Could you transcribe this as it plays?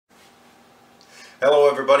Hello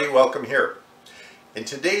everybody, welcome here. In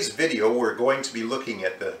today's video we're going to be looking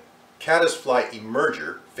at the caddisfly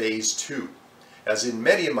emerger phase 2. As in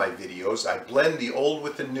many of my videos, I blend the old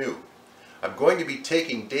with the new. I'm going to be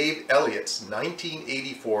taking Dave Elliott's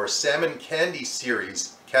 1984 Salmon Candy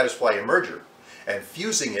series caddisfly emerger and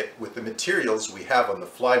fusing it with the materials we have on the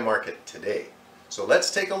fly market today. So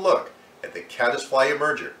let's take a look at the caddisfly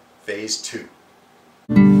emerger phase 2.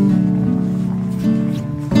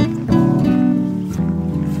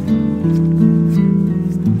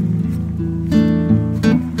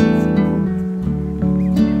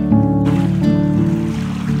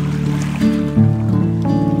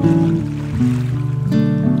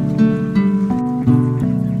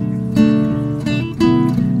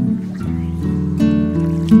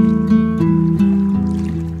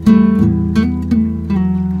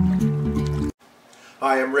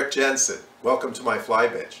 Hi, I'm Rick Jensen. Welcome to my fly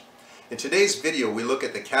bench. In today's video we look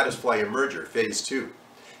at the caddisfly emerger phase 2.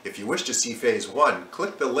 If you wish to see phase 1,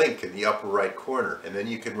 click the link in the upper right corner and then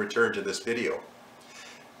you can return to this video.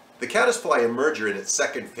 The caddisfly emerger in its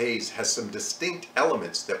second phase has some distinct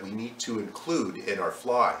elements that we need to include in our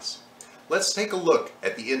flies. Let's take a look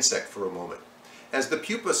at the insect for a moment. As the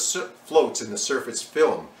pupa floats in the surface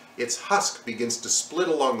film, its husk begins to split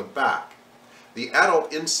along the back. The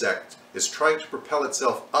adult insect is trying to propel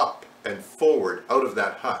itself up and forward out of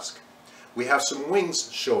that husk. We have some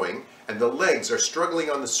wings showing and the legs are struggling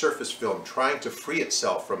on the surface film trying to free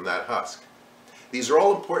itself from that husk. These are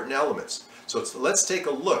all important elements, so let's take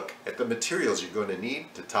a look at the materials you're going to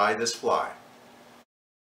need to tie this fly.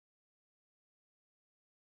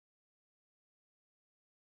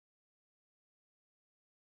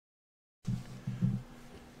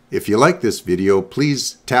 If you like this video,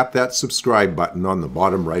 please tap that subscribe button on the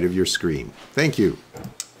bottom right of your screen. Thank you.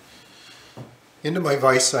 Into my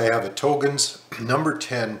vise I have a Togen's number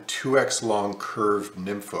 10 2x long curved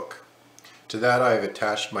nymph hook. To that I have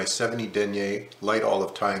attached my 70 denier light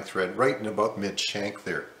olive tying thread right in about mid shank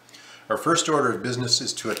there. Our first order of business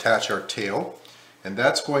is to attach our tail, and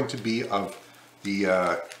that's going to be of the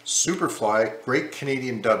Superfly Great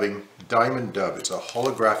Canadian Dubbing Diamond Dub. It's a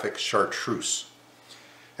holographic chartreuse.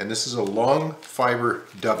 And this is a long fiber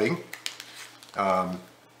dubbing,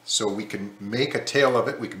 so we can make a tail of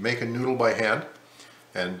it. We can make a noodle by hand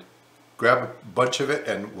and grab a bunch of it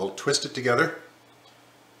and we'll twist it together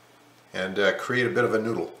and create a bit of a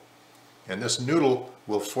noodle. And this noodle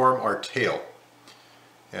will form our tail.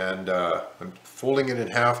 And I'm folding it in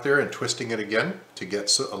half there and twisting it again to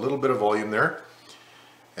get a little bit of volume there.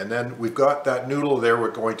 And then we've got that noodle there. We're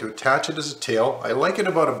going to attach it as a tail. I like it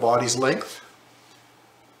about a body's length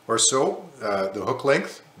or so, the hook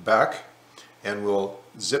length back, and we'll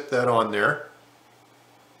zip that on there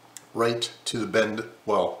right to the bend,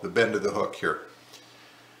 well, the bend of the hook here.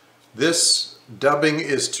 This dubbing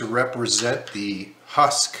is to represent the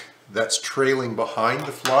husk that's trailing behind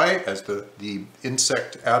the fly, as the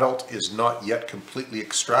insect adult is not yet completely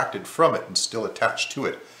extracted from it and still attached to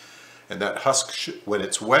it. And that husk, when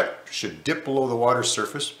it's wet, should dip below the water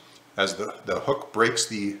surface as the hook breaks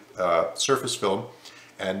the surface film,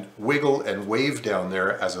 and wiggle and wave down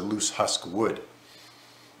there as a loose husk would.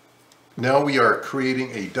 Now we are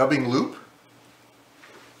creating a dubbing loop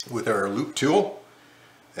with our loop tool,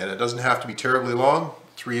 and it doesn't have to be terribly long,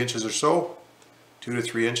 3 inches or so, 2 to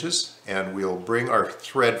 3 inches, and we'll bring our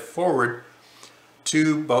thread forward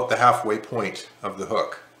to about the halfway point of the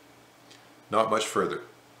hook. Not much further,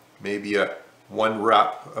 maybe one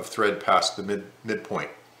wrap of thread past the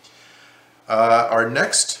midpoint. Our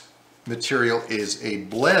next material is a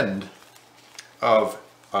blend of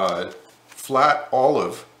flat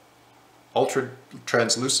olive ultra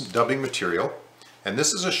translucent dubbing material, and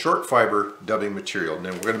this is a short fiber dubbing material.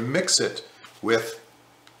 Now we're going to mix it with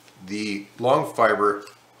the long fiber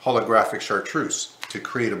holographic chartreuse to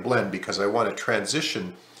create a blend, because I want a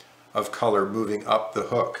transition of color moving up the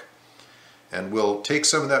hook. And we'll take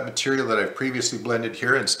some of that material that I've previously blended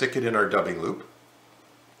here and stick it in our dubbing loop.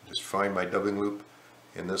 Just find my dubbing loop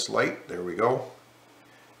in this light, there we go,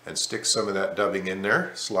 and stick some of that dubbing in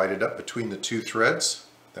there, slide it up between the two threads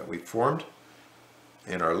that we formed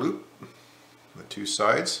in our loop, the two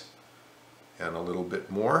sides, and a little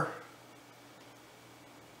bit more,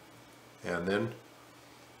 and then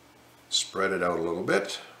spread it out a little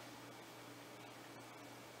bit,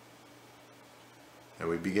 and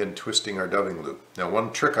we begin twisting our dubbing loop. Now,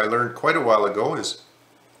 one trick I learned quite a while ago is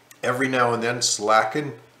every now and then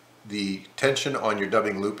slacken the tension on your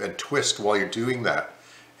dubbing loop and twist while you're doing that,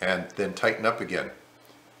 and then tighten up again.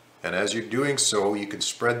 And as you're doing so, you can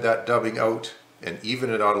spread that dubbing out and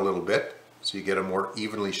even it out a little bit so you get a more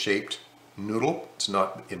evenly shaped noodle. It's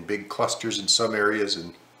not in big clusters in some areas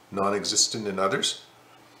and non-existent in others.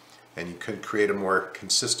 And you can create a more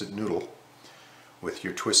consistent noodle with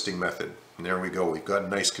your twisting method. And there we go, we've got a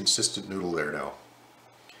nice consistent noodle there now.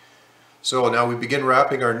 So now we begin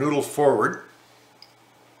wrapping our noodle forward.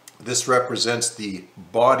 This represents the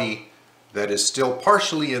body that is still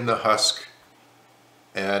partially in the husk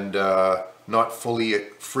and not fully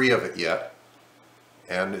free of it yet,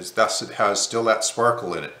 and thus it has still that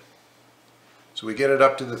sparkle in it. So we get it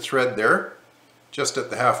up to the thread there, just at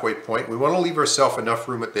the halfway point. We want to leave ourselves enough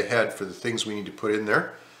room at the head for the things we need to put in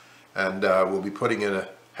there, and we'll be putting in a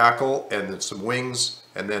hackle and then some wings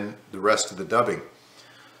and then the rest of the dubbing.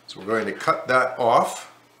 So we're going to cut that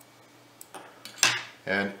off,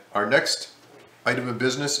 and our next item of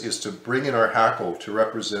business is to bring in our hackle to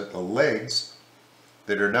represent the legs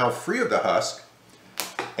that are now free of the husk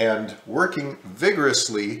and working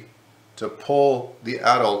vigorously to pull the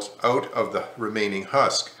adult out of the remaining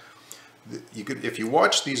husk. If you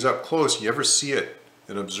watch these up close, you ever see it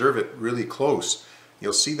and observe it really close,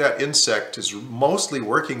 you'll see that insect is mostly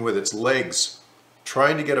working with its legs,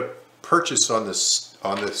 trying to get a purchase on the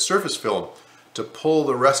surface film to pull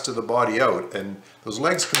the rest of the body out, and those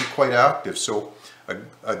legs can be quite active. So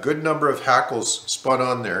a good number of hackles spun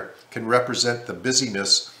on there can represent the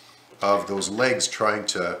busyness of those legs trying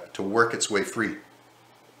to work its way free.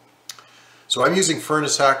 So I'm using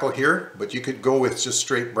furnace hackle here, but you could go with just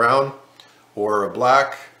straight brown or a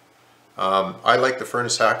black. I like the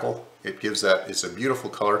furnace hackle. It gives that, it's a beautiful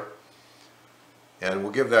color. And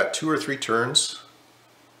we'll give that 2 or 3 turns.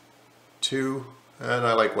 2, and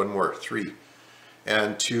I like one more, 3.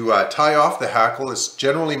 And to tie off the hackle is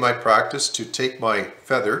generally my practice to take my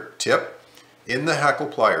feather tip in the hackle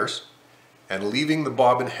pliers, and leaving the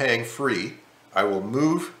bobbin hang free, I will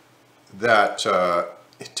move that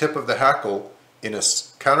tip of the hackle in a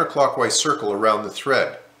counterclockwise circle around the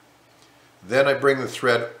thread. Then I bring the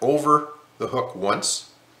thread over the hook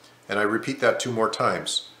once, and I repeat that 2 more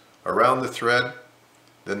times. Around the thread,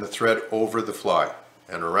 then the thread over the fly,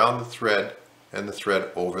 and around the thread, and the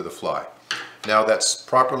thread over the fly. Now that's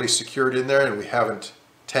properly secured in there, and we haven't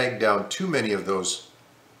tagged down too many of those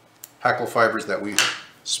hackle fibers that we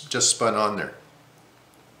just spun on there.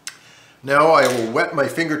 Now I will wet my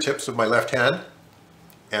fingertips of my left hand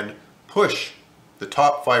and push the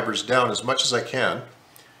top fibers down as much as I can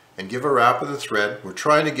and give a wrap of the thread. We're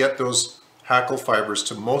trying to get those hackle fibers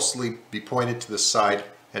to mostly be pointed to the side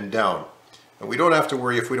and down. And we don't have to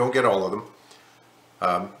worry if we don't get all of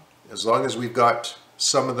them. As long as we've got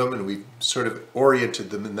some of them and we've sort of oriented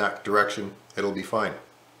them in that direction, it'll be fine.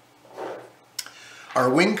 Our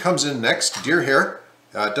wing comes in next, deer hair.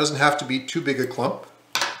 It doesn't have to be too big a clump.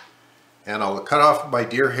 And I'll cut off my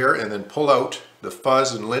deer hair and then pull out the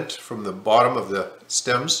fuzz and lint from the bottom of the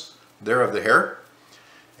stems there of the hair.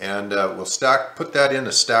 And we'll put that in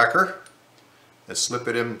a stacker and slip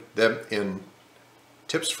it in them in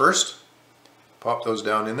tips first. Pop those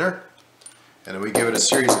down in there. And then we give it a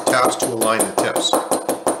series of taps to align the tips.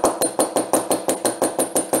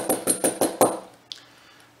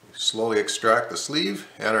 Slowly extract the sleeve,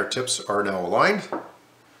 and our tips are now aligned.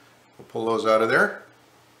 We'll pull those out of there.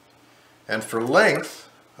 And for length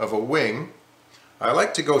of a wing, I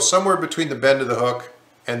like to go somewhere between the bend of the hook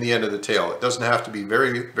and the end of the tail. It doesn't have to be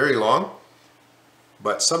very, very long,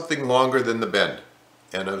 but something longer than the bend.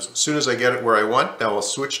 And as soon as I get it where I want, now I'll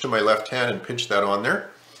switch to my left hand and pinch that on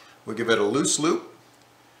there. We'll give it a loose loop,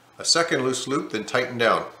 a second loose loop, then tighten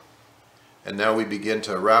down. And now we begin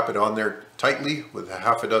to wrap it on there tightly with a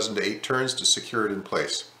half a dozen to 8 turns to secure it in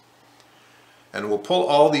place. And we'll pull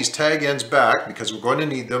all these tag ends back because we're going to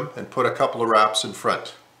need them, and put a couple of wraps in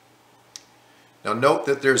front. Now note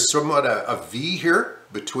that there's somewhat a V here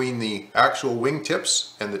between the actual wing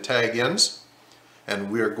tips and the tag ends,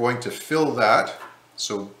 and we are going to fill that.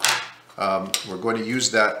 So we're going to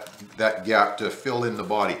use that gap to fill in the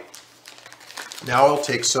body. Now I'll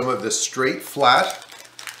take some of this straight flat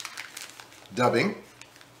dubbing,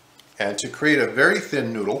 and to create a very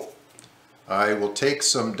thin noodle, I will take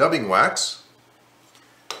some dubbing wax,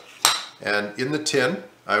 and in the tin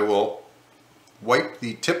I will wipe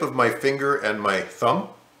the tip of my finger and my thumb,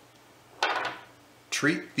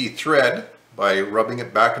 treat the thread by rubbing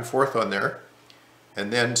it back and forth on there,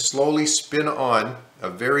 and then slowly spin on a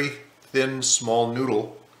very thin small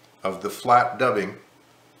noodle of the flat dubbing,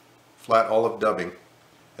 flat olive dubbing.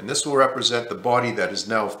 And this will represent the body that is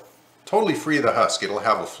now totally free of the husk. It'll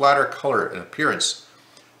have a flatter color and appearance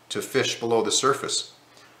to fish below the surface.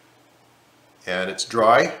 And it's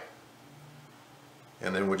dry.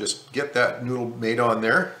 And then we'll just get that noodle made on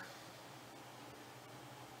there.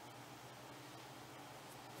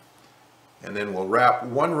 And then we'll wrap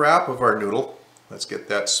one wrap of our noodle. Let's get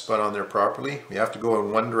that spun on there properly. We have to go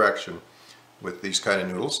in one direction with these kind of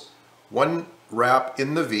noodles. One wrap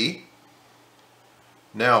in the V.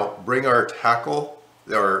 Now bring our tag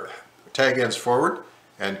ends forward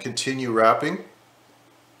and continue wrapping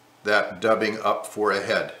that dubbing up for a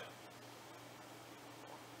head.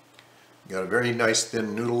 Got a very nice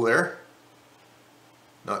thin noodle there.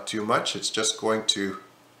 Not too much, it's just going to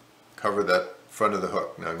cover that front of the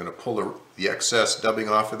hook. Now I'm going to pull the excess dubbing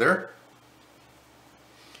off of there.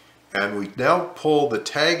 And we now pull the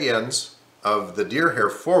tag ends of the deer hair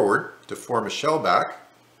forward to form a shell back.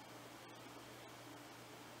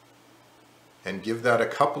 And give that a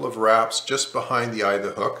couple of wraps just behind the eye of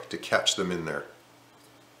the hook to catch them in there.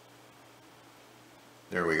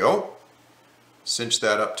 There we go. Cinch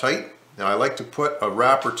that up tight. Now I like to put a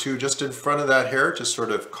wrap or two just in front of that hair to sort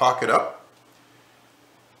of cock it up.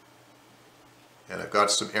 And I've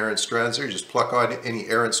got some errant strands there. Just pluck on any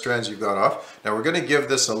errant strands you've got off. Now we're going to give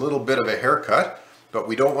this a little bit of a haircut, but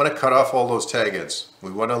we don't want to cut off all those tag ends.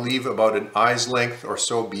 We want to leave about an eye's length or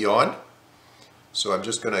so beyond. So I'm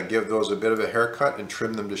just going to give those a bit of a haircut and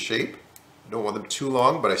trim them to shape. I don't want them too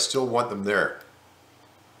long, but I still want them there.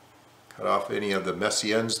 Cut off any of the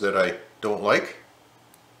messy ends that I don't like.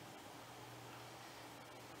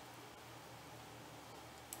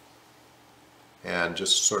 And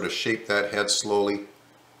just sort of shape that head slowly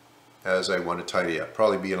as I want to tidy up.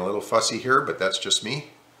 Probably being a little fussy here, but that's just me.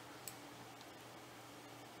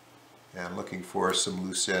 And looking for some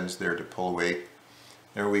loose ends there to pull away.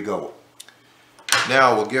 There we go.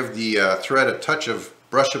 Now we'll give the thread a touch of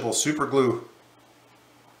brushable super glue.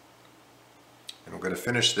 And we're going to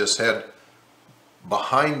finish this head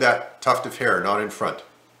behind that tuft of hair, not in front.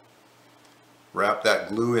 Wrap that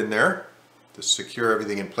glue in there to secure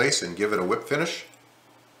everything in place and give it a whip finish.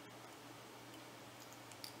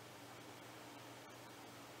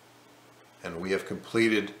 And we have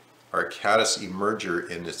completed our caddis emerger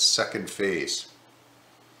in its second phase.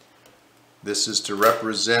 This is to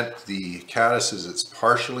represent the caddis as it's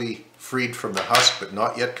partially freed from the husk but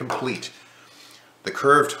not yet complete. The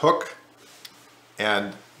curved hook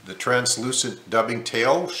and the translucent dubbing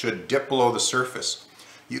tail should dip below the surface.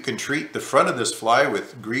 You can treat the front of this fly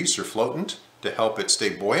with grease or floatant to help it stay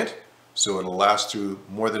buoyant so it'll last through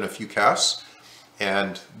more than a few casts.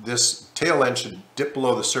 And this tail end should dip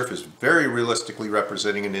below the surface, very realistically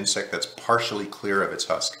representing an insect that's partially clear of its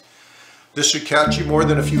husk. This should catch you more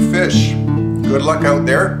than a few fish. Good luck out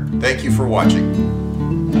there. Thank you for watching.